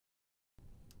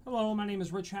Hello, my name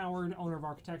is Rich Howard, owner of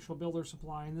Architectural Builder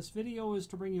Supply, and this video is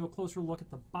to bring you a closer look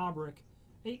at the Bobrick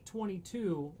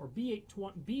 822 or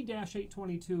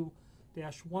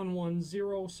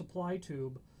B822-110 supply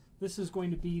tube. This is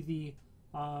going to be the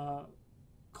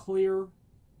clear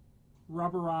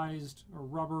rubberized or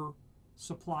rubber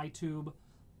supply tube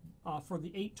for the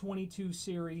 822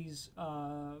 series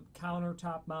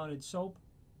countertop mounted soap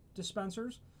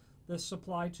dispensers. This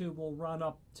supply tube will run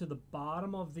up to the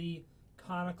bottom of the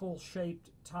conical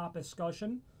shaped top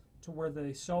escutcheon to where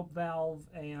the soap valve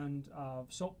and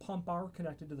soap pump are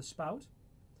connected to the spout,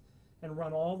 and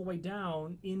run all the way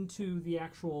down into the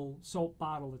actual soap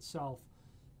bottle itself.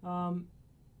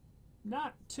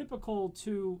 Not typical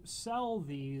to sell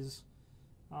these,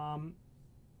 and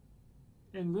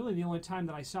really the only time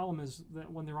that I sell them is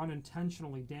that when they're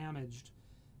unintentionally damaged,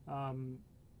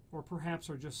 or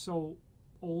perhaps are just so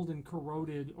old and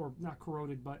corroded, or not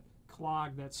corroded but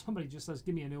clogged, that somebody just says,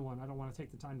 give me a new one, I don't want to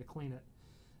take the time to clean it.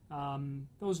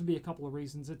 Those would be a couple of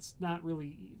reasons. It's not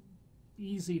really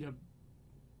easy to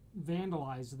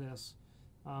vandalize this,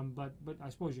 but I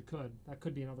suppose you could. That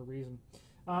could be another reason.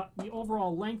 The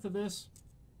overall length of this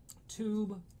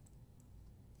tube,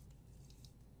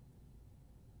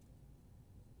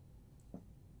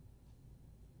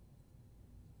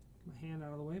 my hand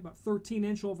out of the way, about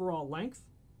 13-inch overall length.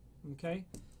 Okay,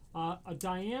 a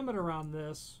diameter on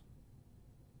this,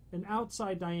 an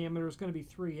outside diameter is going to be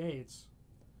 3/8,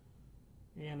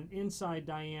 and an inside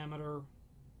diameter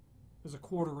is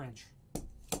 1/4 inch,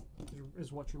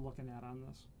 is what you're looking at on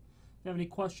this. If you have any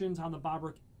questions on the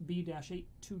Bobrick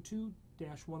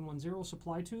B-822-110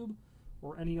 supply tube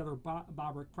or any other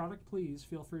Bobrick product, please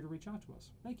feel free to reach out to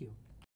us. Thank you.